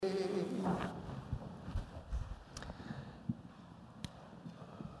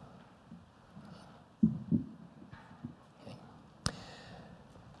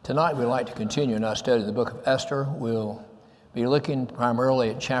Tonight we'd like to continue in our study of the book of Esther. We'll be looking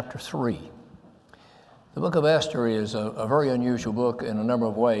primarily at chapter 3. The book of Esther is a very unusual book in a number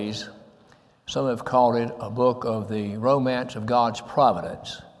of ways. Some have called it a book of the romance of God's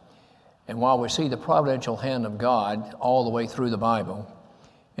providence. And while we see the providential hand of God all the way through the Bible,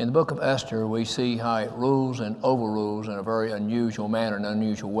 in the book of Esther we see how it rules and overrules in a very unusual manner and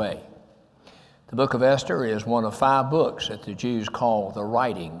unusual way. The book of Esther is one of 5 books that the Jews call the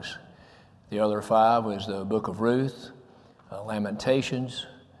writings. The other 5 is the book of Ruth, Lamentations,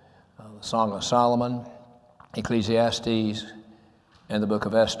 the Song of Solomon, Ecclesiastes, and the book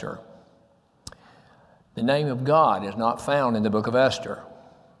of Esther. The name of God is not found in the book of Esther.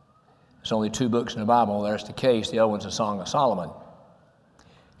 There's only 2 books in the Bible. That's the case. The other one's the Song of Solomon.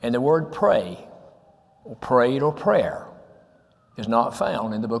 And the word pray, or prayed or prayer, is not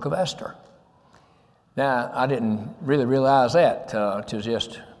found in the book of Esther. Now, I didn't really realize that till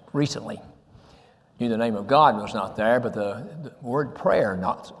just recently. Knew the name of God was not there, but the word prayer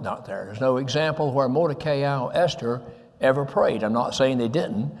not there. There's no example where Mordecai or Esther ever prayed. I'm not saying they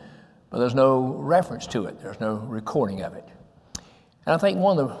didn't, but there's no reference to it. There's no recording of it. And I think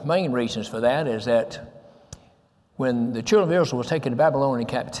one of the main reasons for that is that when the children of Israel was taken to Babylonian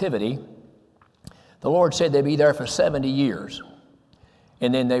captivity, the Lord said they'd be there for 70 years,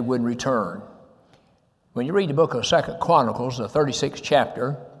 and then they would return. When you read the book of 2 Chronicles, the 36th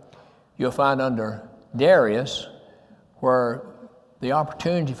chapter, you'll find under Darius where the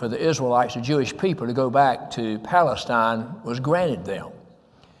opportunity for the Israelites, the Jewish people, to go back to Palestine was granted them.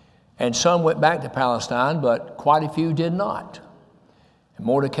 And some went back to Palestine, but quite a few did not. And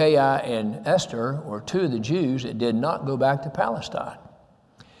Mordecai and Esther were 2 of the Jews that did not go back to Palestine.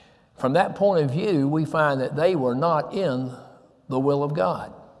 From that point of view, we find that they were not in the will of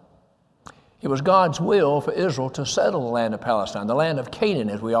God. It was God's will for Israel to settle the land of Palestine, the land of Canaan,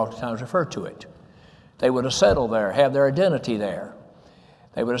 as we oftentimes refer to it. They would have settled there, have their identity there.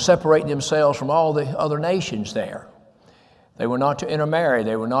 They would have separated themselves from all the other nations there. They were not to intermarry.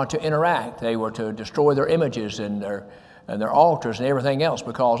 They were not to interact. They were to destroy their images and their altars and everything else,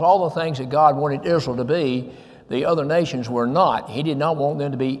 because all the things that God wanted Israel to be, the other nations were not. He did not want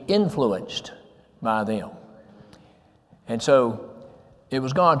them to be influenced by them. And so it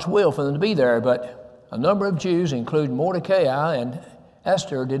was God's will for them to be there, but a number of Jews, including Mordecai and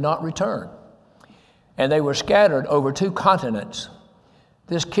Esther, did not return. And they were scattered over 2 continents.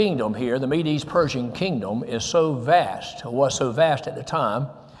 This kingdom here, the Medes-Persian kingdom, is so vast, or was so vast at the time.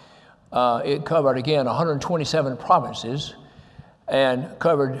 It covered, again, 127 provinces and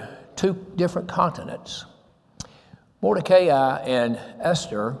covered 2 different continents. Mordecai and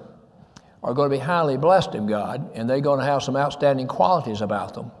Esther are going to be highly blessed of God, and they're going to have some outstanding qualities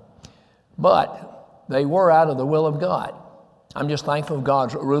about them. But they were out of the will of God. I'm just thankful for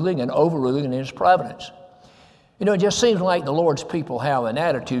God's ruling and overruling in His providence. You know, it just seems like the Lord's people have an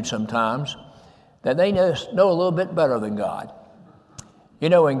attitude sometimes that they know a little bit better than God. You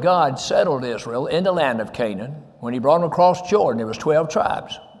know, when God settled Israel in the land of Canaan, when He brought them across Jordan, there was 12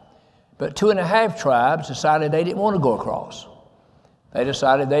 tribes. But 2.5 tribes decided they didn't want to go across. They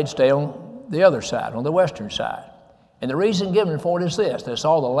decided they'd stay on the other side, on the western side. And the reason given for it is this: they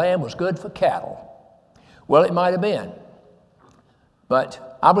saw the land was good for cattle. Well, it might have been,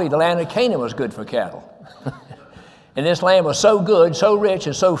 but I believe the land of Canaan was good for cattle. And this land was so good, so rich,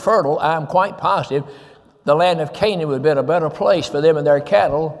 and so fertile, I'm quite positive the land of Canaan would have been a better place for them and their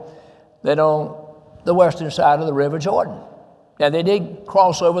cattle than on the western side of the River Jordan. Now, they did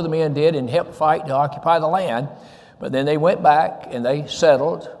cross over, the men did, and help fight to occupy the land, but then they went back and they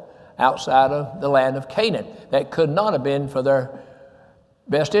settled outside of the land of Canaan. That could not have been for their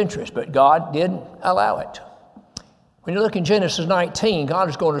best interest, but God didn't allow it. When you look in Genesis 19, God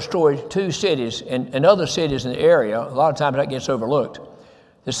is going to destroy 2 cities and other cities in the area. A lot of times that gets overlooked.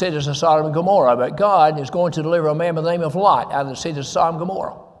 The cities of Sodom and Gomorrah. But God is going to deliver a man by the name of Lot out of the cities of Sodom and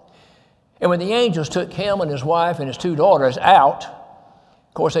Gomorrah. And when the angels took him and his wife and his 2 daughters out,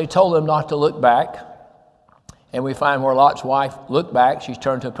 of course, they told them not to look back. And we find where Lot's wife looked back, she's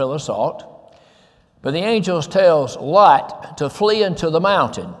turned to a pillar of salt. But the angels tells Lot to flee into the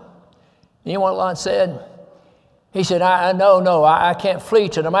mountain. You know what Lot said? He said, I can't flee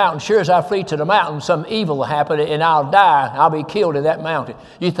to the mountain. Sure as I flee to the mountain, some evil will happen and I'll die. I'll be killed in that mountain.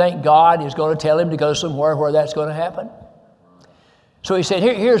 You think God is going to tell him to go somewhere where that's going to happen? So he said,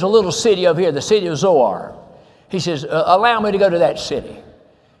 here's a little city over here, the city of Zoar. He says, allow me to go to that city.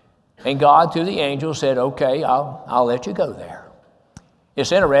 And God, through the angel, said, okay, I'll let you go there.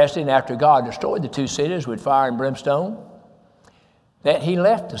 It's interesting, after God destroyed the 2 cities with fire and brimstone, that he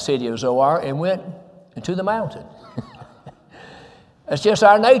left the city of Zoar and went into the mountain. It's just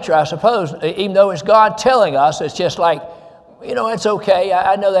our nature, I suppose. Even though it's God telling us, it's just like, it's okay.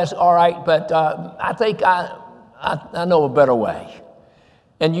 I know that's all right, but I think I know a better way.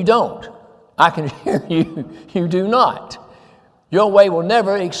 And you don't. I can hear you. You do not. Your way will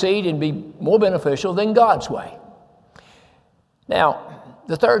never exceed and be more beneficial than God's way. Now,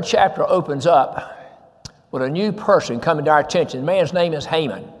 the 3rd chapter opens up with a new person coming to our attention. The man's name is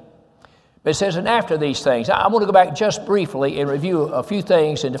Haman. But it says, and after these things, I want to go back just briefly and review a few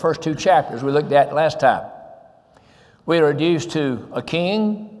things in the first 2 chapters we looked at last time. We were introduced to a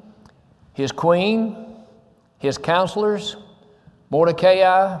king, his queen, his counselors,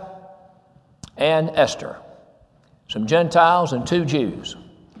 Mordecai, and Esther, some Gentiles and 2 Jews.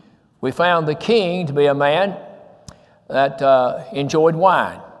 We found the king to be a man that enjoyed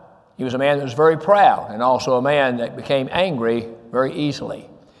wine. He was a man that was very proud and also a man that became angry very easily.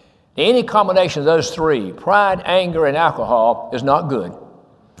 Any combination of those 3, pride, anger, and alcohol, is not good.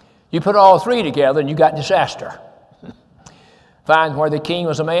 You put all 3 together and you got disaster. Find where the king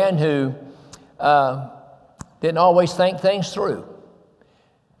was a man who didn't always think things through.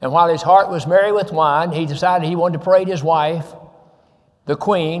 And while his heart was merry with wine, he decided he wanted to parade his wife, the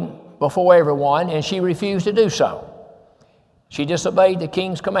queen, before everyone, and she refused to do so. She disobeyed the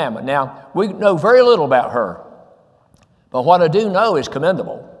king's commandment. Now, we know very little about her, but what I do know is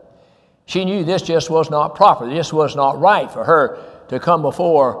commendable. She knew this just was not proper. This was not right for her to come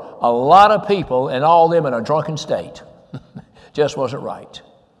before a lot of people and all of them in a drunken state. Just wasn't right.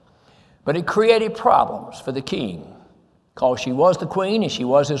 But it created problems for the king because she was the queen and she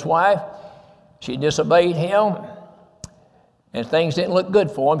was his wife. She disobeyed him and things didn't look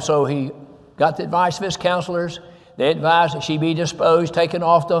good for him, so he got the advice of his counselors. They advised that she be disposed, taken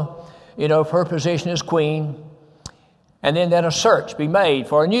off her position as queen, and then that a search be made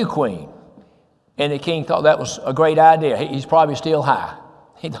for a new queen. And the king thought that was a great idea. He's probably still high.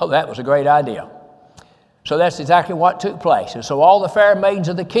 He thought that was a great idea. So that's exactly what took place. And so all the fair maidens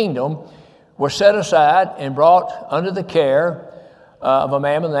of the kingdom were set aside and brought under the care of a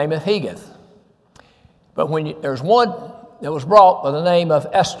man by the name of Hegath. But there's one that was brought by the name of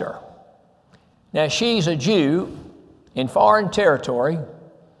Esther. Now she's a Jew in foreign territory,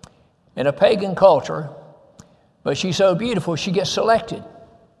 in a pagan culture, but she's so beautiful she gets selected.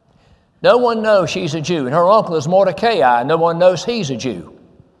 No one knows she's a Jew, and her uncle is Mordecai. No one knows he's a Jew.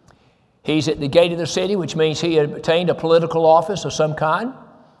 He's at the gate of the city, which means he had obtained a political office of some kind.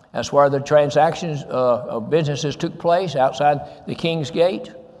 That's where the transactions of businesses took place, outside the king's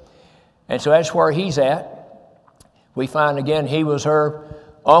gate. And so that's where he's at. We find again he was her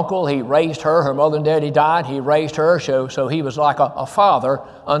uncle. He raised her. Her mother and daddy died. He raised her, so he was like a father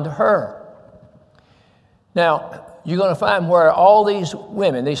unto her. Now, you're going to find where all these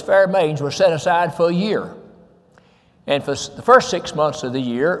women, these fair maidens, were set aside for a year. And for the first 6 months of the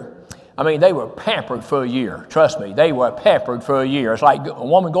year, they were pampered for a year. Trust me, they were pampered for a year. It's like a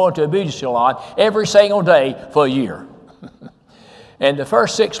woman going to a beauty salon every single day for a year. And the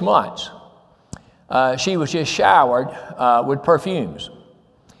first 6 months, she was just showered with perfumes.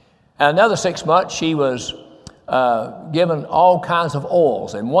 And another 6 months, she was given all kinds of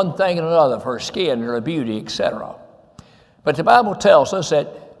oils and one thing and another of her skin and her beauty, etc. But the Bible tells us that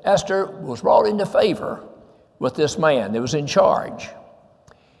Esther was brought into favor with this man that was in charge.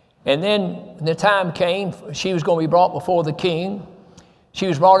 And then when the time came, she was going to be brought before the king. She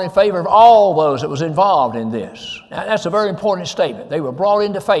was brought in favor of all those that was involved in this. Now, that's a very important statement. They were brought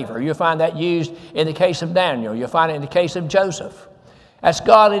into favor. You'll find that used in the case of Daniel. You'll find it in the case of Joseph. That's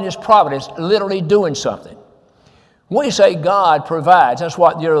God in his providence literally doing something. When we say God provides, that's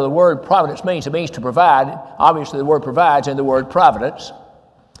what the word providence means. It means to provide. Obviously, the word provides in the word providence.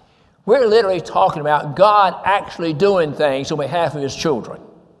 We're literally talking about God actually doing things on behalf of his children.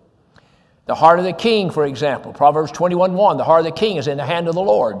 The heart of the king, for example, Proverbs 21:1, the heart of the king is in the hand of the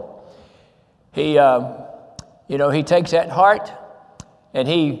Lord. He takes that heart and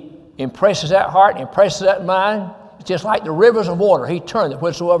he impresses that heart, impresses that mind. It's just like the rivers of water. He turneth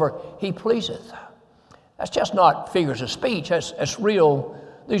whatsoever he pleaseth. That's just not figures of speech. That's real.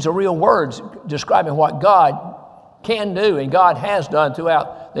 These are real words describing what God can do and God has done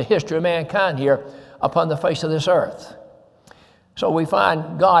throughout the history of mankind here upon the face of this earth. So we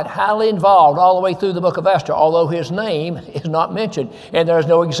find God highly involved all the way through the book of Esther, although his name is not mentioned. And there's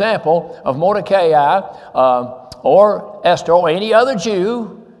no example of Mordecai or Esther or any other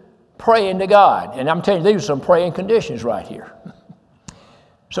Jew praying to God. And I'm telling you, these are some praying conditions right here.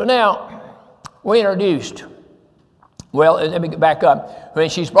 So now, we're introduced. Well, let me get back up. When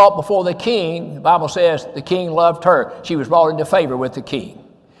she's brought before the king, the Bible says the king loved her. She was brought into favor with the king.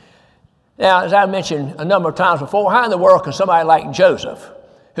 Now, as I mentioned a number of times before, how in the world can somebody like Joseph,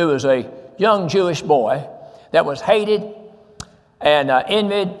 who was a young Jewish boy that was hated and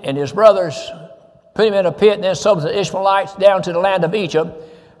envied, and his brothers put him in a pit and then sold the Ishmaelites down to the land of Egypt,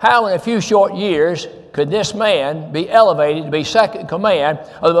 how in a few short years could this man be elevated to be second in command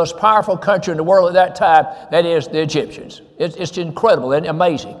of the most powerful country in the world at that time, that is the Egyptians? It's incredible and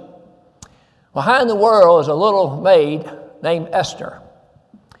amazing. Well, how in the world is a little maid named Esther?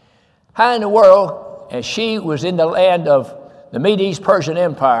 How in the world, as she was in the land of the Medes-Persian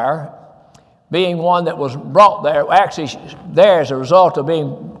Empire, being one that was brought there, actually there as a result of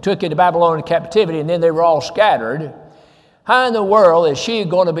being took into Babylonian captivity, and then they were all scattered, how in the world is she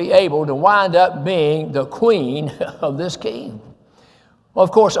going to be able to wind up being the queen of this king? Well,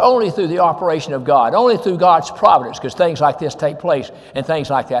 of course, only through the operation of God, only through God's providence, because things like this take place and things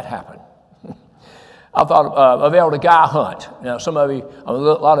like that happen. I thought of Elder Guy Hunt. Now, a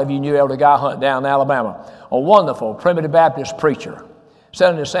lot of you knew Elder Guy Hunt down in Alabama, a wonderful primitive Baptist preacher.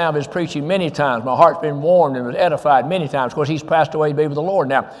 Sat in the sound of his preaching many times. My heart's been warmed and was edified many times. Of course, he's passed away to be with the Lord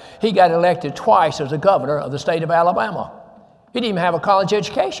now. He got elected twice as the governor of the state of Alabama. He didn't even have a college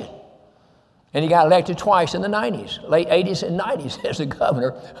education. And he got elected twice in the 90s, late 80s and 90s, as the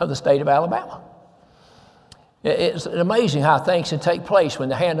governor of the state of Alabama. It's amazing how things can take place when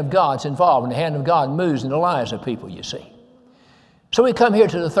the hand of God's involved, when the hand of God moves in the lives of people, you see. So we come here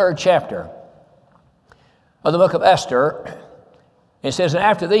to the 3rd chapter of the book of Esther. It says, and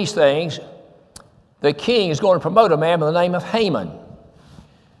after these things, the king is going to promote a man by the name of Haman.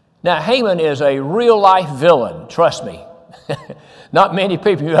 Now, Haman is a real-life villain, trust me. Not many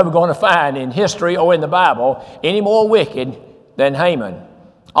people you're ever going to find in history or in the Bible any more wicked than Haman.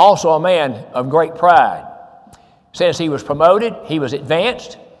 Also a man of great pride. It says he was promoted, he was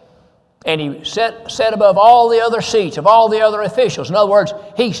advanced, and he set above all the other seats of all the other officials. In other words,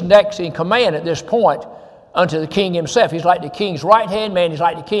 he's next in command at this point unto the king himself. He's like the king's right-hand man. He's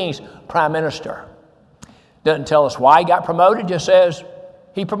like the king's prime minister. Doesn't tell us why he got promoted, just says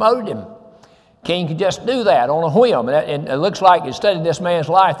he promoted him. King could just do that on a whim. And it looks like, in studying this man's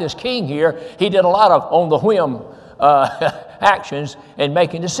life, this king here, he did a lot of on the whim actions and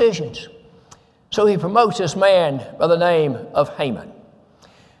making decisions. So he promotes this man by the name of Haman.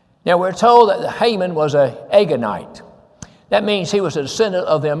 Now we're told that Haman was an Agagite. That means he was a descendant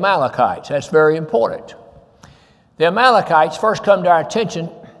of the Amalekites. That's very important. The Amalekites first come to our attention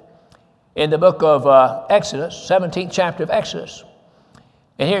in the book of Exodus, 17th chapter of Exodus.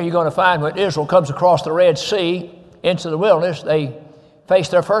 And here you're going to find when Israel comes across the Red Sea into the wilderness, they face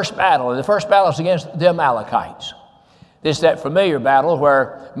their first battle. And the first battle is against the Amalekites. This is that familiar battle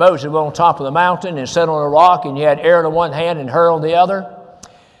where Moses went on top of the mountain and sat on a rock, and you had Aaron on one hand and Hur on the other.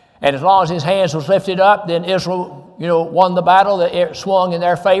 And as long as his hands was lifted up, then Israel, won the battle. It swung in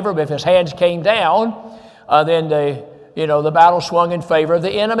their favor. But if his hands came down, then the battle swung in favor of the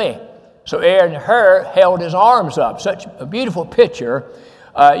enemy. So Aaron and Hur held his arms up. Such a beautiful picture,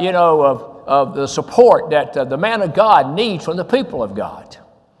 of the support that the man of God needs from the people of God.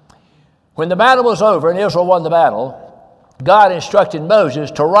 When the battle was over and Israel won the battle, God instructed Moses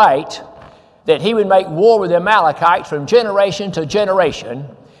to write that he would make war with the Amalekites from generation to generation,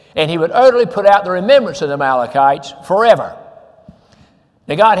 and he would utterly put out the remembrance of the Amalekites forever.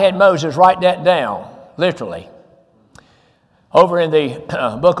 Now God had Moses write that down, literally. Over in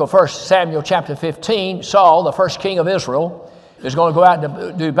the book of 1 Samuel chapter 15, Saul, the first king of Israel, is going to go out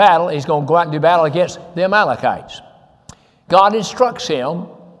and do battle. He's going to go out and do battle against the Amalekites. God instructs him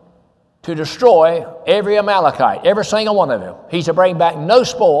to destroy every Amalekite, every single one of them. He's to bring back no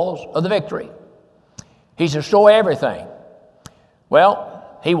spoils of the victory. He's to destroy everything.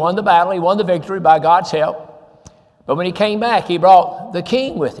 Well, he won the battle. He won the victory by God's help. But when he came back, he brought the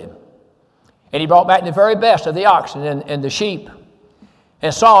king with him. And he brought back the very best of the oxen and the sheep.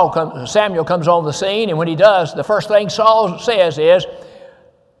 And Samuel comes on the scene, and when he does, the first thing Saul says is,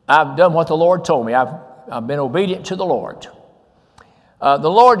 I've done what the Lord told me. I've been obedient to the Lord. The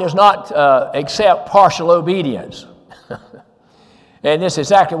Lord does not accept partial obedience. And this is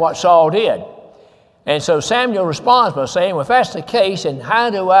exactly what Saul did. And so Samuel responds by saying, well, if that's the case, and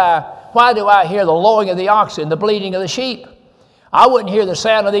why do I hear the lowing of the oxen, the bleating of the sheep? I wouldn't hear the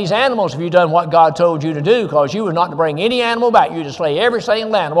sound of these animals if you'd done what God told you to do, because you were not to bring any animal back. You to slay every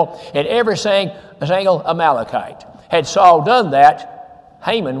single animal and every single Amalekite. Had Saul done that,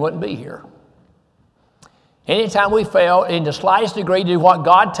 Haman wouldn't be here. Anytime we fail in the slightest degree to do what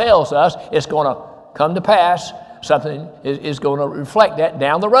God tells us, it's going to come to pass. Something is going to reflect that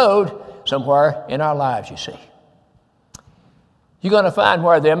down the road somewhere in our lives, you see. You're going to find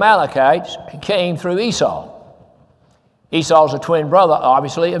where the Amalekites came through Esau. Esau's a twin brother,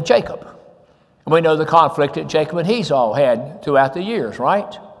 obviously, of Jacob. And we know the conflict that Jacob and Esau had throughout the years,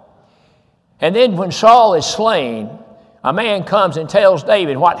 right? And then when Saul is slain, a man comes and tells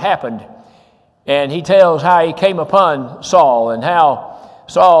David what happened. And he tells how he came upon Saul and how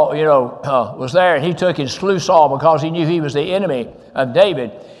Saul, was there. And he took and slew Saul because he knew he was the enemy of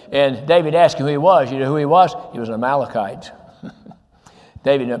David. And David asked him who he was. You know who he was? He was an Amalekite.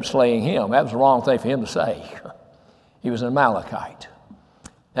 David ended up slaying him. That was the wrong thing for him to say. He was an Amalekite.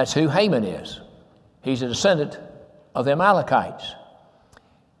 That's who Haman is. He's a descendant of the Amalekites.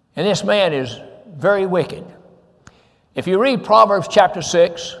 And this man is very wicked. If you read Proverbs chapter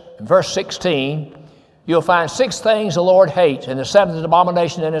 6, verse 16, you'll find 6 things the Lord hates, and the 7th is an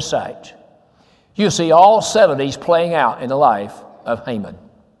abomination in his sight. You'll see all 7 of these playing out in the life of Haman.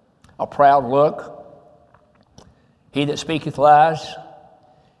 A proud look, he that speaketh lies,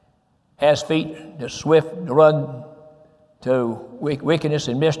 has feet that swift to run to wickedness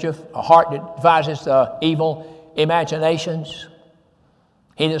and mischief, a heart that devises evil imaginations.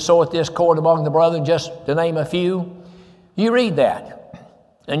 He that soweth discord among the brethren, just to name a few. You read that,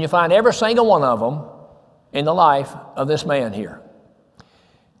 and you find every single one of them in the life of this man here.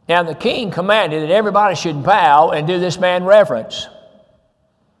 Now the king commanded that everybody should bow and do this man reverence.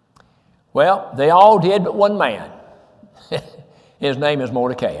 Well, they all did but one man. His name is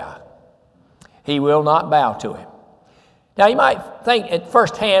Mordecai. He will not bow to him. Now, you might think at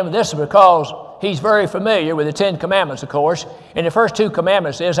first hand this is because he's very familiar with the 10 Commandments, of course. And the first 2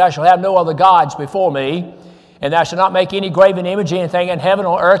 commandments is, thou shalt have no other gods before me, and thou shalt not make any graven image, anything in heaven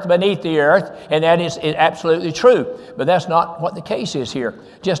or earth beneath the earth. And that is absolutely true. But that's not what the case is here.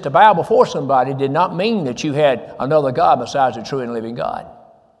 Just to bow before somebody did not mean that you had another God besides the true and living God.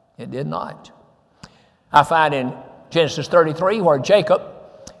 It did not. I find in Genesis 33 where Jacob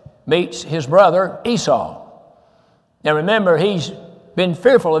meets his brother Esau. Now remember, he's been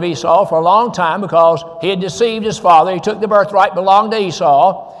fearful of Esau for a long time because he had deceived his father. He took the birthright belonged to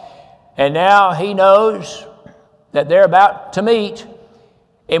Esau. And now he knows that they're about to meet.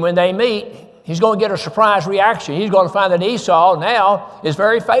 And when they meet, he's going to get a surprise reaction. He's going to find that Esau now is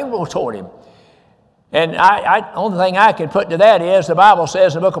very favorable toward him. And the only thing I can put to that is the Bible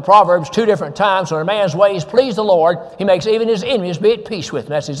says in the book of Proverbs 2 different times, when a man's ways please the Lord, he makes even his enemies be at peace with him.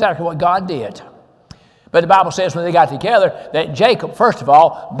 That's exactly what God did. But the Bible says when they got together that Jacob, first of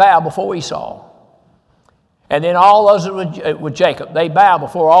all, bowed before Esau. And then all those with Jacob, they bow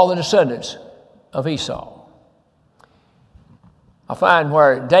before all the descendants of Esau. I find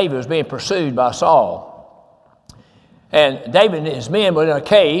where David was being pursued by Saul. And David and his men were in a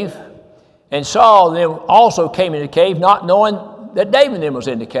cave. And Saul then also came in the cave, not knowing that David then was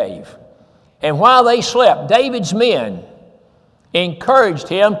in the cave. And while they slept, David's men encouraged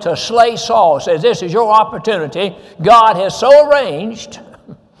him to slay Saul. It says, this is your opportunity. God has so arranged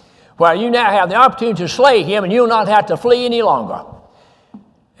where you now have the opportunity to slay him and you'll not have to flee any longer.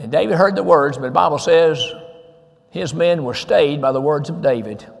 And David heard the words, but the Bible says his men were stayed by the words of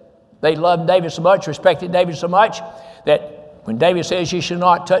David. They loved David so much, respected David so much, that when David says you should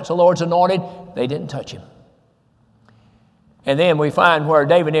not touch the Lord's anointed, they didn't touch him. And then we find where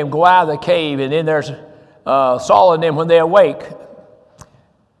David and them go out of the cave, and then there's Saul and them when they awake.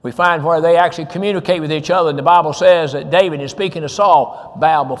 We find where they actually communicate with each other, and the Bible says that David, in speaking to Saul,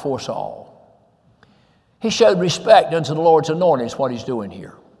 bowed before Saul. He showed respect unto the Lord's anointing is what he's doing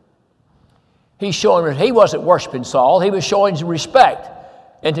here. He's showing, he wasn't worshiping Saul, he was showing respect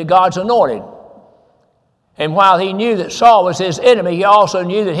unto God's anointed. And while he knew that Saul was his enemy, he also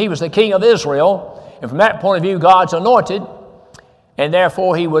knew that he was the king of Israel. And from that point of view, God's anointed. And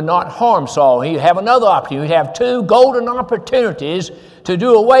therefore, he would not harm Saul. He'd have another opportunity. He'd have 2 golden opportunities to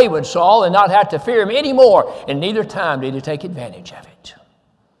do away with Saul and not have to fear him anymore. And neither time did he take advantage of it.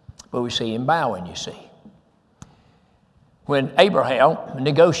 But we see him bowing, you see. When Abraham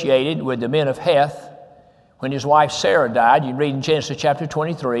negotiated with the men of Heth, when his wife Sarah died, you read in Genesis chapter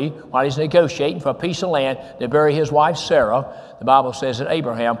 23, while he's negotiating for a piece of land to bury his wife Sarah, the Bible says that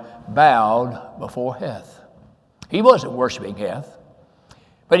Abraham bowed before Heth. He wasn't worshiping Heth,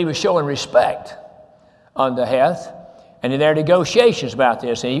 but he was showing respect unto Heth. And in their negotiations about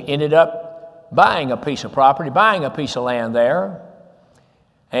this, he ended up buying a piece of property, buying a piece of land there,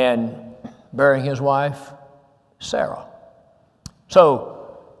 and burying his wife Sarah.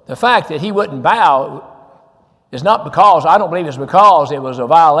 So the fact that he wouldn't bow is not because, I don't believe it's because it was a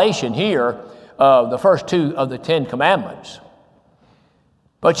violation here of the first 2 of the 10 Commandments.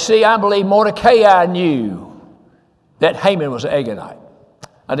 But you see, I believe Mordecai knew that Haman was an Agagite.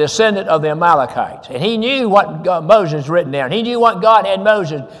 a descendant of the Amalekites. And he knew what Moses written down. He knew what God had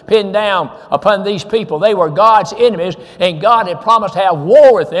Moses pinned down upon these people. They were God's enemies, and God had promised to have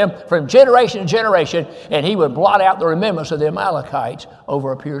war with them from generation to generation, and he would blot out the remembrance of the Amalekites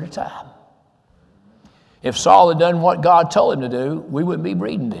over a period of time. If Saul had done what God told him to do, we wouldn't be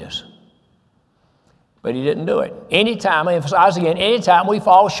reading this. But he didn't do it. Anytime, I emphasize again, anytime we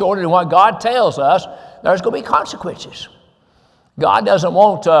fall short of what God tells us, there's going to be consequences. God doesn't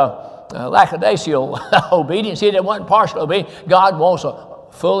want lackadaisical obedience. He doesn't want partial obedience. God wants a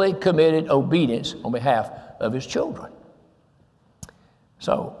fully committed obedience on behalf of his children.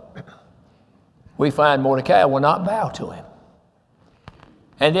 So, we find Mordecai will not bow to him.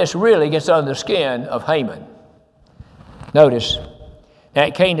 And this really gets under the skin of Haman. Notice, now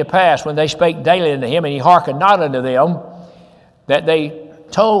it came to pass when they spake daily unto him, and he hearkened not unto them, that they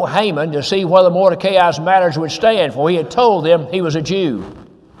told Haman to see whether Mordecai's matters would stand, for he had told them he was a Jew.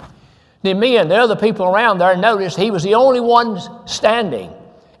 The men, the other people around there, noticed he was the only one standing.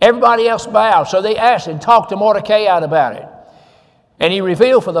 Everybody else bowed, so they asked and talked to Mordecai about it. And he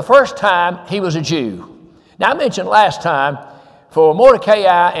revealed for the first time he was a Jew. Now I mentioned last time, for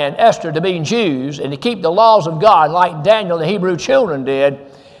Mordecai and Esther to be Jews and to keep the laws of God like Daniel and the Hebrew children did,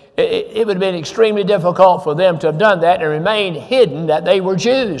 it would have been extremely difficult for them to have done that and remain hidden that they were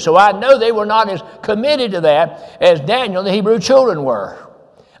Jews. So I know they were not as committed to that as Daniel and the Hebrew children were.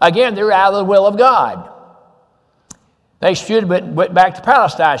 Again, they were out of the will of God. They should have went back to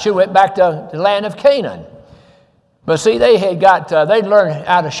Palestine, should have went back to the land of Canaan. But see, they'd learned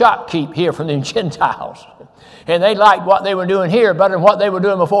how to shopkeep here from the Gentiles. And they liked what they were doing here better than what they were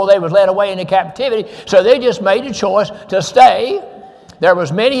doing before they was led away into captivity. So they just made a choice to stay. There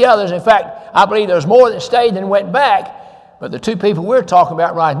was many others. In fact, I believe there was more that stayed than went back. But the two people we're talking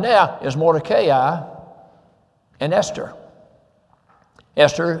about right now is Mordecai and Esther.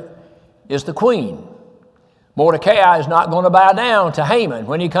 Esther is the queen. Mordecai is not going to bow down to Haman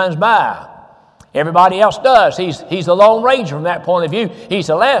when he comes by. Everybody else does. He's the Lone Ranger from that point of view. He's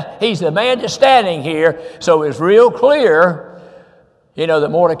the man that's standing here. So it's real clear,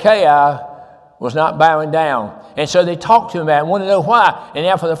 that Mordecai was not bowing down. And so they talked to him about it and wanted to know why. And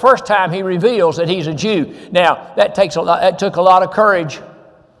now for the first time he reveals that he's a Jew. Now that took a lot of courage.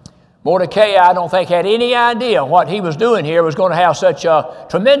 Mordecai, I don't think, had any idea what he was doing here was going to have such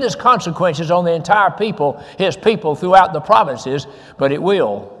tremendous consequences on the entire people, his people throughout the provinces, but it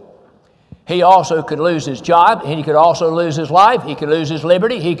will. He also could lose his job, and he could also lose his life. He could lose his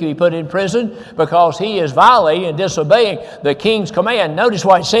liberty. He could be put in prison because he is violating and disobeying the king's command. Notice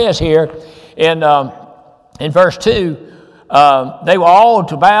what it says here in verse 2. They were all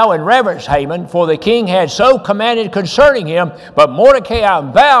to bow and reverence Haman, for the king had so commanded concerning him. But Mordecai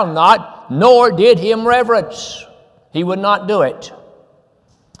bowed not, nor did him reverence. He would not do it.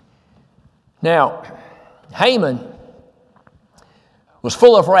 Now, Haman was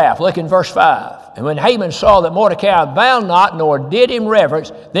full of wrath. Look in verse 5. And when Haman saw that Mordecai bowed not, nor did him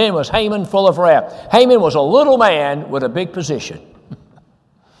reverence, then was Haman full of wrath. Haman was a little man with a big position.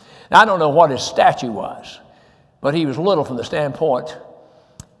 Now, I don't know what his stature was, but he was little from the standpoint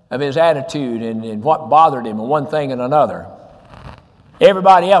of his attitude and what bothered him and one thing and another.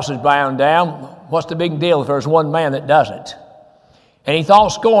 Everybody else is bowing down. What's the big deal if there's one man that doesn't? And he thought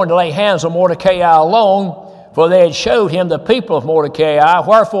scorn to lay hands on Mordecai alone, for they had showed him the people of Mordecai.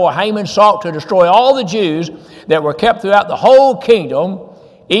 Wherefore Haman sought to destroy all the Jews that were kept throughout the whole kingdom,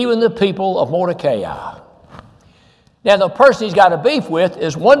 even the people of Mordecai. Now the person he's got a beef with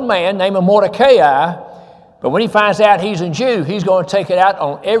is one man named Mordecai, but when he finds out he's a Jew, he's going to take it out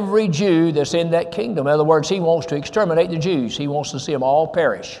on every Jew that's in that kingdom. In other words, he wants to exterminate the Jews. He wants to see them all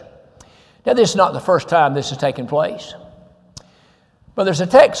perish. Now this is not the first time this has taken place. But there's a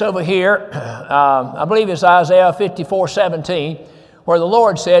text over here, I believe it's Isaiah 54:17, where the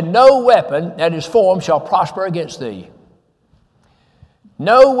Lord said, no weapon that is formed shall prosper against thee.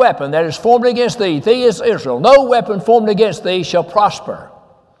 No weapon that is formed against thee, thee is Israel, no weapon formed against thee shall prosper.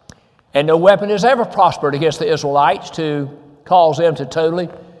 And no weapon has ever prospered against the Israelites to cause them to totally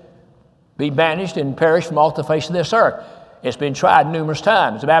be banished and perish from off the face of this earth. It's been tried numerous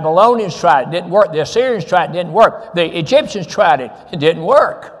times. The Babylonians tried it, it didn't work. The Assyrians tried it, it didn't work. The Egyptians tried it, it didn't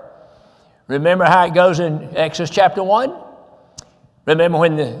work. Remember how it goes in Exodus chapter 1? Remember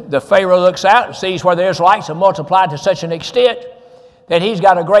when the Pharaoh looks out and sees where the Israelites have multiplied to such an extent that he's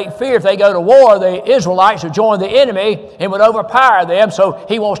got a great fear if they go to war, the Israelites will join the enemy and would overpower them, so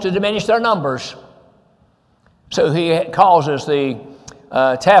he wants to diminish their numbers. So he causes the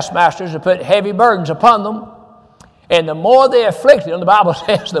taskmasters to put heavy burdens upon them. And the more they afflicted them, the Bible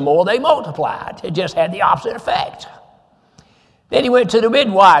says, the more they multiplied. It just had the opposite effect. Then he went to the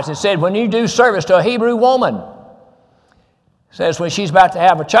midwives and said, when you do service to a Hebrew woman, says when she's about to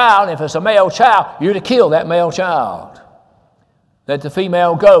have a child, if it's a male child, you're to kill that male child. Let the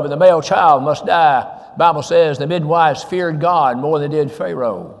female go, but the male child must die. The Bible says the midwives feared God more than did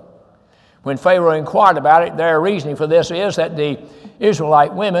Pharaoh. When Pharaoh inquired about it, their reasoning for this is that the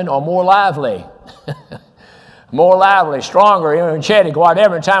Israelite women are more lively. More lively, stronger, energetic,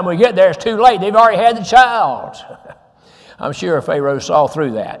 whatever. By the time we get there, it's too late. They've already had the child. I'm sure Pharaoh saw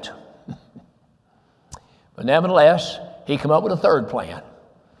through that. But nevertheless, he came up with a third plan.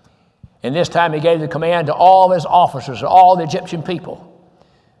 And this time he gave the command to all of his officers, all the Egyptian people,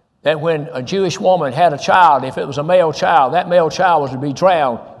 that when a Jewish woman had a child, if it was a male child, that male child was to be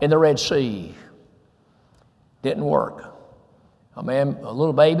drowned in the Red Sea. Didn't work. A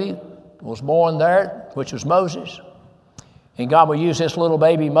little baby was born there, which was Moses. And God would use this little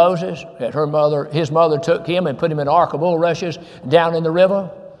baby Moses, that his mother took him and put him in an ark of bulrushes down in the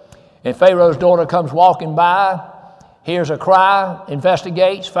river. And Pharaoh's daughter comes walking by, hears a cry,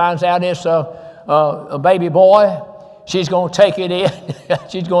 investigates, finds out it's a baby boy. She's going to take it in.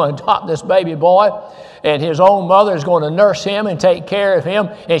 She's going to adopt this baby boy. And his own mother is going to nurse him and take care of him.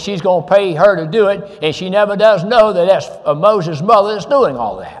 And she's going to pay her to do it. And she never does know that that's Moses' mother that's doing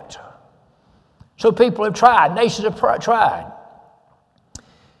all that. So people have tried. Nations have tried.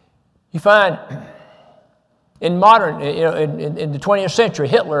 You find in in the 20th century,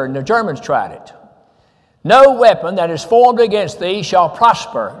 Hitler and the Germans tried it. No weapon that is formed against thee shall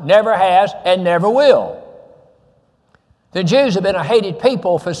prosper, never has and never will. The Jews have been a hated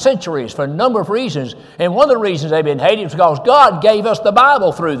people for centuries for a number of reasons. And one of the reasons they've been hated is because God gave us the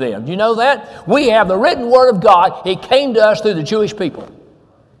Bible through them. Do you know that? We have the written Word of God. It came to us through the Jewish people.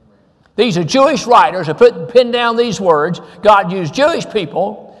 These are Jewish writers who pinned down these words. God used Jewish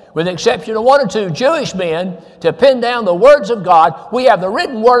people, with the exception of one or two Jewish men, to pin down the words of God. We have the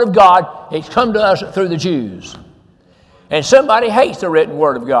written Word of God. It's come to us through the Jews. And somebody hates the written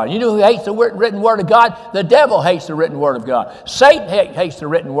Word of God. You know who hates the written Word of God? The devil hates the written Word of God. Satan hates the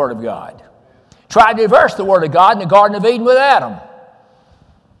written Word of God. Tried to reverse the Word of God in the Garden of Eden with Adam.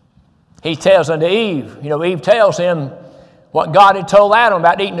 He tells unto Eve, Eve tells him what God had told Adam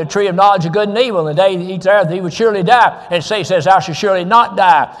about eating the tree of knowledge of good and evil. And the day he eats thereof, he would surely die. And he says, thou shalt surely not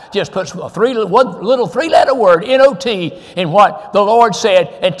die. Just puts one little three-letter word, N-O-T, in what the Lord said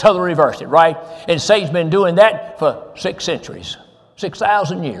and totally reversed it, right? And Satan's been doing that for 6 centuries,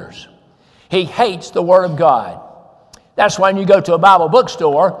 6,000 years. He hates the Word of God. That's why when you go to a Bible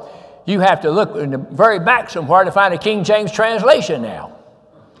bookstore, you have to look in the very back somewhere to find a King James translation now.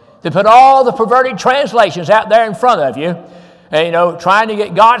 They put all the perverted translations out there in front of you, and, trying to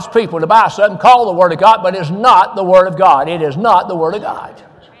get God's people to buy something called the Word of God, but it's not the Word of God. It is not the Word of God.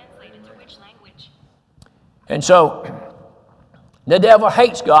 Translated to which language? And so, the devil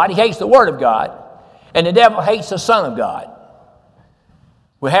hates God. He hates the Word of God. And the devil hates the Son of God.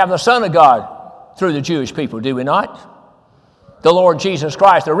 We have the Son of God through the Jewish people, do we not? The Lord Jesus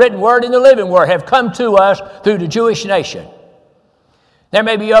Christ, the written Word and the living Word, have come to us through the Jewish nation. There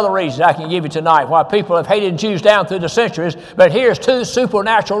may be other reasons I can give you tonight why people have hated Jews down through the centuries, but here's 2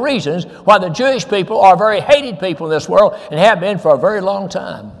 supernatural reasons why the Jewish people are very hated people in this world and have been for a very long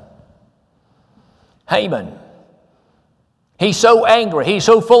time. Haman. He's so angry, he's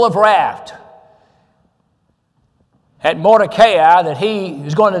so full of wrath at Mordecai that he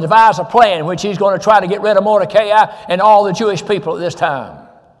is going to devise a plan in which he's going to try to get rid of Mordecai and all the Jewish people at this time.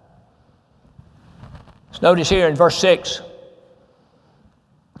 Let's notice here in verse 7,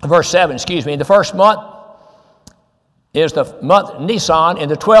 in the first month is the month Nisan. In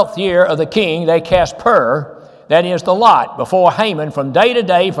the 12th year of the king, they cast pur, that is the lot, before Haman from day to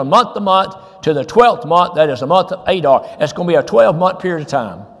day, from month to month, to the 12th month, that is the month of Adar. That's going to be a 12-month period of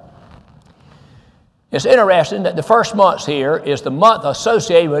time. It's interesting that the first month here is the month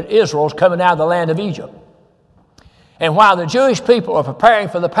associated with Israel's coming out of the land of Egypt. And while the Jewish people are preparing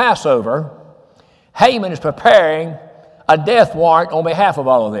for the Passover, Haman is preparing a death warrant on behalf of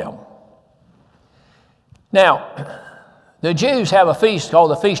all of them. Now, the Jews have a feast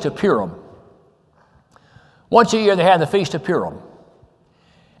called the Feast of Purim. Once a year they have the Feast of Purim.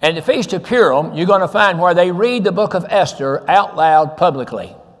 And the Feast of Purim, you're going to find where they read the book of Esther out loud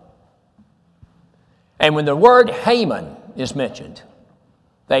publicly. And when the word Haman is mentioned,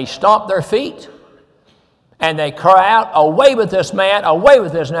 they stomp their feet and they cry out, away with this man,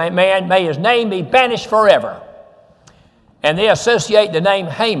 may his name be banished forever. And they associate the name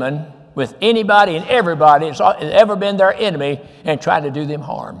Haman with anybody and everybody that's ever been their enemy and try to do them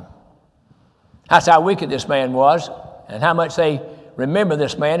harm. That's how wicked this man was and how much they remember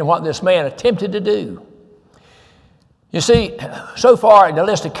this man and what this man attempted to do. You see, so far in the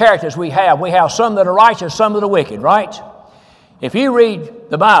list of characters we have some that are righteous, some that are wicked, right? If you read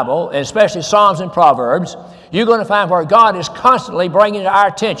the Bible, and especially Psalms and Proverbs, you're going to find where God is constantly bringing to our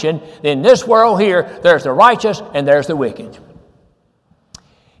attention, in this world here, there's the righteous and there's the wicked.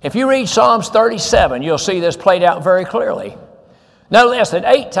 If you read Psalms 37, you'll see this played out very clearly. No less than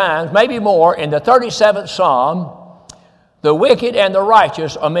 8 times, maybe more, in the 37th Psalm, the wicked and the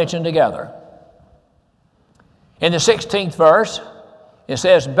righteous are mentioned together. In the 16th verse, it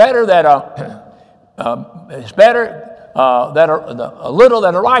says, it's better that a little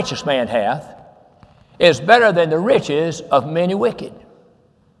that a righteous man hath is better than the riches of many wicked.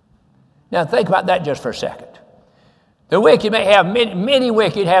 Now think about that just for a second. The wicked may have many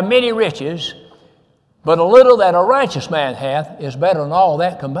wicked, have many riches, but a little that a righteous man hath is better than all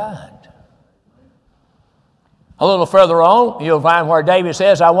that combined. A little further on, you'll find where David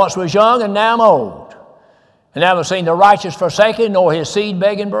says, I once was young and now I'm old, and I haven't seen the righteous forsaken, nor his seed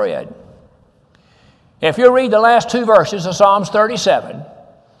begging bread. If you read the last 2 verses of Psalms 37,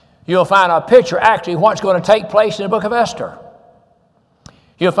 you'll find a picture actually of what's going to take place in the book of Esther.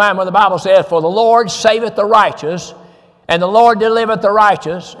 You'll find where the Bible says, for the Lord saveth the righteous, and the Lord delivereth the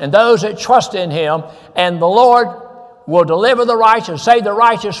righteous, and those that trust in him, and the Lord will deliver the righteous, save the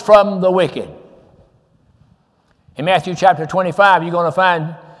righteous from the wicked. In Matthew chapter 25, you're going to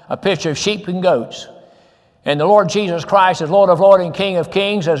find a picture of sheep and goats. And the Lord Jesus Christ is Lord of lords and King of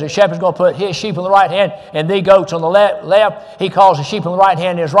kings. As the shepherd's going to put his sheep on the right hand and the goats on the left, he calls the sheep on the right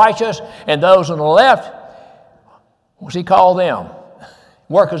hand his righteous, and those on the left, what's he call them?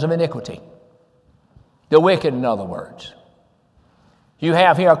 Workers of iniquity. The wicked, in other words. You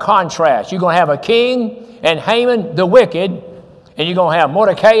have here a contrast. You're going to have a king and Haman, the wicked, and you're going to have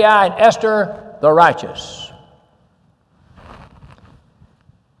Mordecai and Esther, the righteous.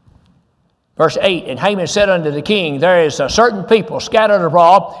 Verse 8, and Haman said unto the king, there is a certain people scattered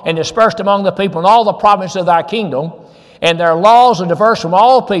abroad and dispersed among the people in all the provinces of thy kingdom, and their laws are diverse from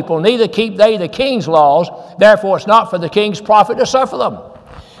all people, neither keep they the king's laws, therefore it's not for the king's profit to suffer them.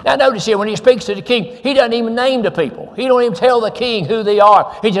 Now notice here, when he speaks to the king, he doesn't even name the people. He don't even tell the king who they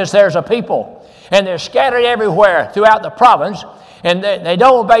are. He just, there's a people. And they're scattered everywhere throughout the province, and they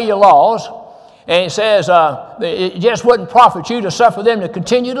don't obey your laws. And he says, it just wouldn't profit you to suffer them to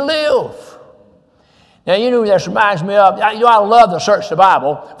continue to live. Now, you know, this reminds me of, I love to search the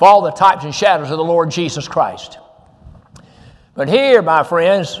Bible for all the types and shadows of the Lord Jesus Christ. But here, my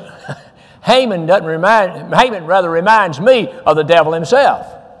friends, Haman rather reminds me of the devil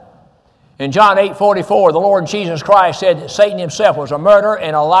himself. In John 8:44, the Lord Jesus Christ said that Satan himself was a murderer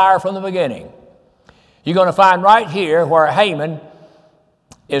and a liar from the beginning. You're going to find right here where Haman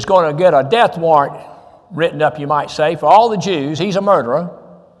is going to get a death warrant written up, you might say, for all the Jews. He's a murderer.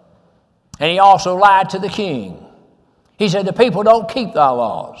 And he also lied to the king. He said, the people don't keep thy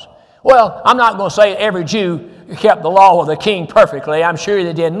laws. Well, I'm not going to say every Jew kept the law of the king perfectly. I'm sure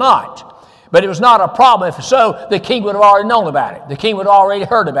they did not. But it was not a problem. If so, the king would have already known about it. The king would have already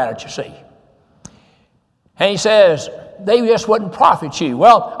heard about it, you see. And he says, they just wouldn't profit you.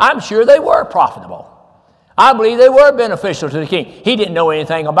 Well, I'm sure they were profitable. I believe they were beneficial to the king. He didn't know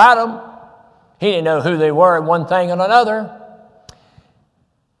anything about them. He didn't know who they were in one thing and another.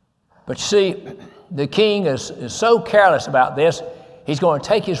 But you see, the king is so careless about this, he's going to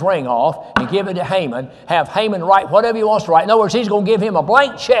take his ring off and give it to Haman, have Haman write whatever he wants to write. In other words, he's going to give him a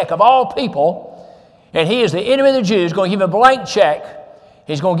blank check of all people, and he is the enemy of the Jews, he's going to give him a blank check.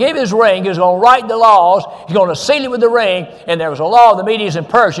 He's going to give his ring, he's going to write the laws, he's going to seal it with the ring, and there was a law of the Medes and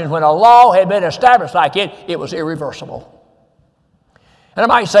Persians. When a law had been established like it, it was irreversible. And I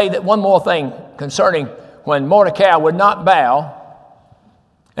might say that one more thing concerning when Mordecai would not bow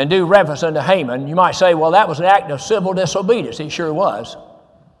and do reverence unto Haman. You might say, well, that was an act of civil disobedience. It sure was.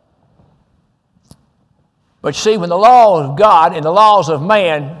 But you see, when the laws of God and the laws of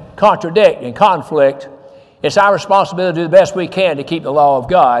man contradict and conflict, it's our responsibility to do the best we can to keep the law of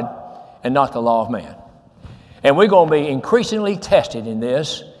God and not the law of man. And we're going to be increasingly tested in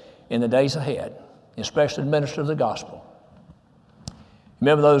this in the days ahead, especially the minister of the gospel.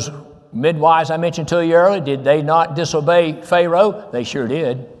 Remember those midwives I mentioned to you earlier? Did they not disobey Pharaoh? They sure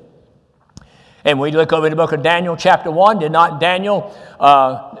did. And we look over the book of Daniel, chapter 1. Did not Daniel,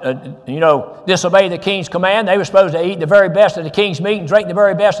 disobey the king's command? They were supposed to eat the very best of the king's meat and drink the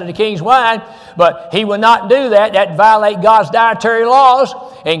very best of the king's wine. But he would not do that. That violated God's dietary laws.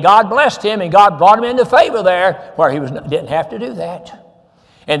 And God blessed him, and God brought him into favor there where he didn't have to do that.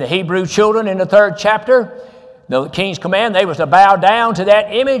 And the Hebrew children in the 3rd chapter, the king's command, they was to bow down to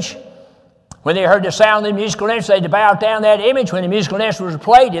that image. When they heard the sound of the musical instrument, they bowed down that image. When the musical instrument was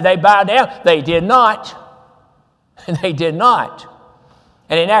played, did they bow down? They did not. And they did not.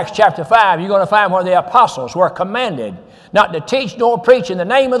 And in Acts chapter 5, you're going to find where the apostles were commanded not to teach nor preach in the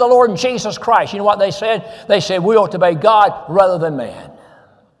name of the Lord Jesus Christ. You know what they said? They said, we ought to obey God rather than man.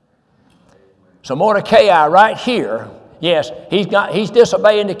 So Mordecai right here, yes, he's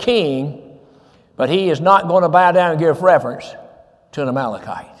disobeying the king, but he is not going to bow down and give reverence to an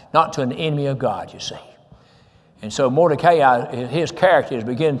Amalekite, not to an enemy of God, you see. And so Mordecai, his character is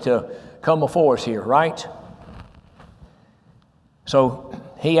beginning to come before us here, right? So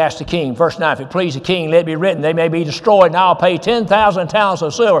he asked the king, verse 9, if it please the king, let it be written, they may be destroyed, and I'll pay 10,000 talents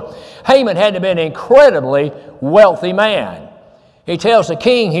of silver. Haman had to be an incredibly wealthy man. He tells the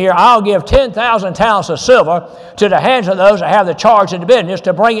king here, I'll give 10,000 talents of silver to the hands of those that have the charge of the business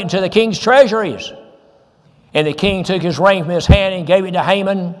to bring it into the king's treasuries. And the king took his ring from his hand and gave it to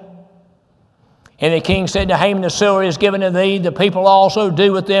Haman. And the king said to Haman, the silver is given to thee, the people also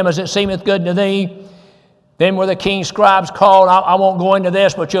do with them as it seemeth good to thee. Then were the king's scribes called. I won't go into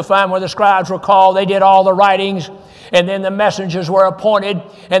this, but you'll find where the scribes were called. They did all the writings. And then the messengers were appointed,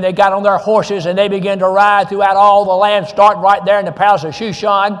 and they got on their horses, and they began to ride throughout all the land, starting right there in the palace of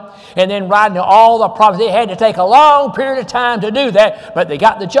Shushan, and then riding to all the provinces. They had to take a long period of time to do that, but they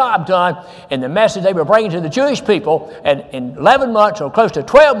got the job done. And the message they were bringing to the Jewish people, and in 11 months or close to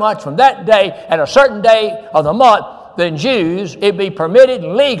 12 months from that day, at a certain day of the month, the Jews, it'd be permitted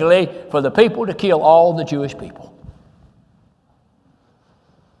legally for the people to kill all the Jewish people.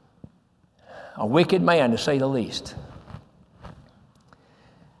 A wicked man, to say the least.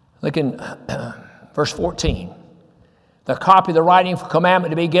 Look in verse 14. The copy of the writing for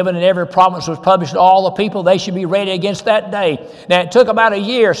commandment to be given in every province was published to all the people. They should be ready against that day. Now, it took about a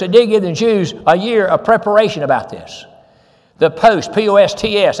year, so it did give the Jews a year of preparation about this. The post,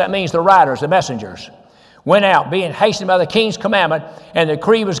 P-O-S-T-S, that means the writers, the messengers, went out, being hastened by the king's commandment, and the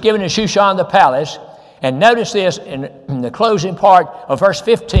decree was given in Shushan the palace. And notice this in the closing part of verse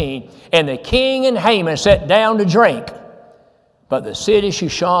 15. And the king and Haman sat down to drink, but the city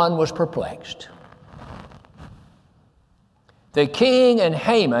Shushan was perplexed. The king and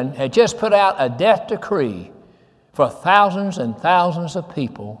Haman had just put out a death decree for thousands and thousands of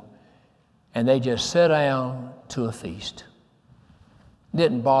people, and they just sat down to a feast.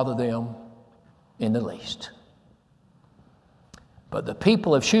 Didn't bother them in the least. But the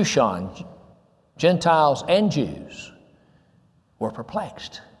people of Shushan, Gentiles and Jews, were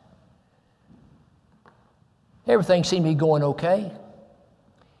perplexed. Everything seemed to be going okay.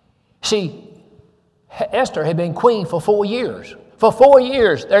 See, Esther had been queen for 4 years. For 4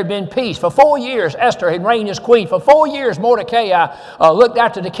 years, there had been peace. For 4 years, Esther had reigned as queen. For 4 years, Mordecai looked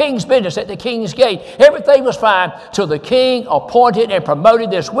after the king's business at the king's gate. Everything was fine till the king appointed and promoted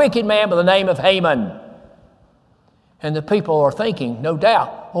this wicked man by the name of Haman. And the people are thinking, no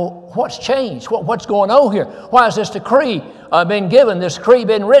doubt, well, what's changed? What's going on here? Why has this decree been given, this decree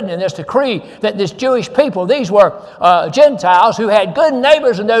been written, and this decree that this Jewish people, these were Gentiles who had good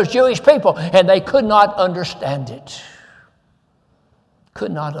neighbors in those Jewish people, and they could not understand it.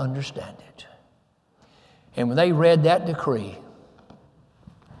 Could not understand it. And when they read that decree,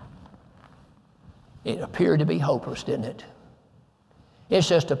 it appeared to be hopeless, didn't it? It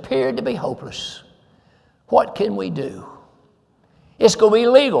just appeared to be hopeless. What can we do? It's going to be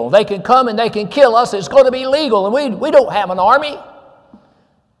legal. They can come and they can kill us. It's going to be legal. And we don't have an army.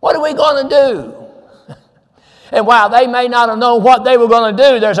 What are we going to do? And while they may not have known what they were going to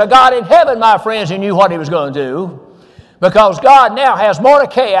do, there's a God in heaven, my friends, who knew what he was going to do. Because God now has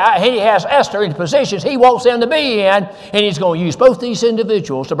Mordecai and he has Esther in positions he wants them to be in. And he's going to use both these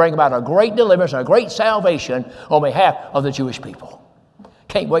individuals to bring about a great deliverance, a great salvation on behalf of the Jewish people.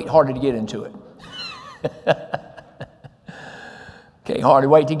 Can't wait hardly to get into it. Can't hardly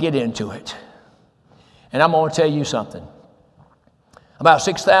wait to get into it. And I'm going to tell you something. About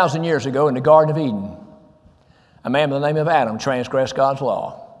 6,000 years ago in the Garden of Eden, a man by the name of Adam transgressed God's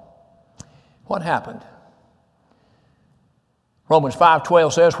law. What happened? Romans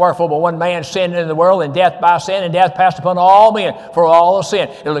 5:12 says, wherefore by one man sinned into the world, and death by sin, and death passed upon all men, for all of sin.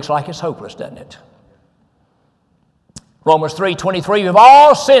 It looks like it's hopeless, doesn't it? Romans 3:23, we've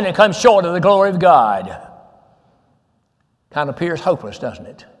all sinned and come short of the glory of God. Kind of appears hopeless, doesn't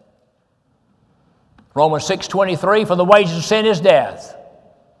it? Romans 6:23, for the wages of sin is death.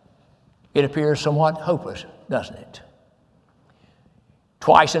 It appears somewhat hopeless, doesn't it?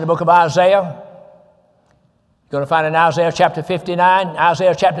 Twice in the book of Isaiah, you're going to find in Isaiah chapter 59,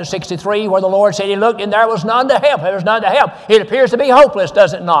 Isaiah chapter 63, where the Lord said he looked and there was none to help. There was none to help. It appears to be hopeless,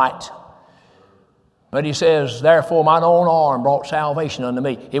 does it not? But he says, therefore mine own arm brought salvation unto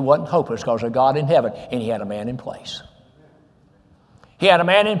me. It wasn't hopeless because there's a God in heaven, and he had a man in place. He had a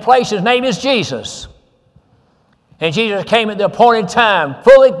man in place. His name is Jesus. And Jesus came at the appointed time,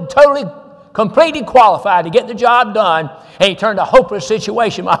 fully, totally, completely qualified to get the job done. And he turned a hopeless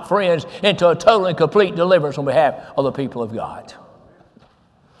situation, my friends, into a total and complete deliverance on behalf of the people of God.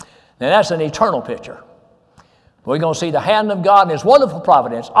 Now that's an eternal picture. We're going to see the hand of God and His wonderful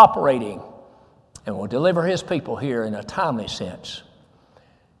providence operating and will deliver His people here in a timely sense.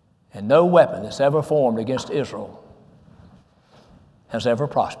 And no weapon that's ever formed against Israel has ever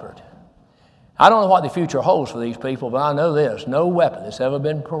prospered. I don't know what the future holds for these people, but I know this. No weapon that's ever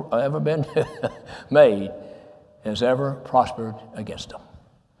been made has ever prospered against them.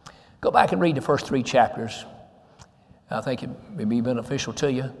 Go back and read the first 3 chapters. I think it may be beneficial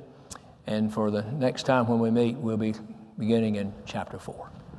to you. And for the next time when we meet, we'll be beginning in chapter 4.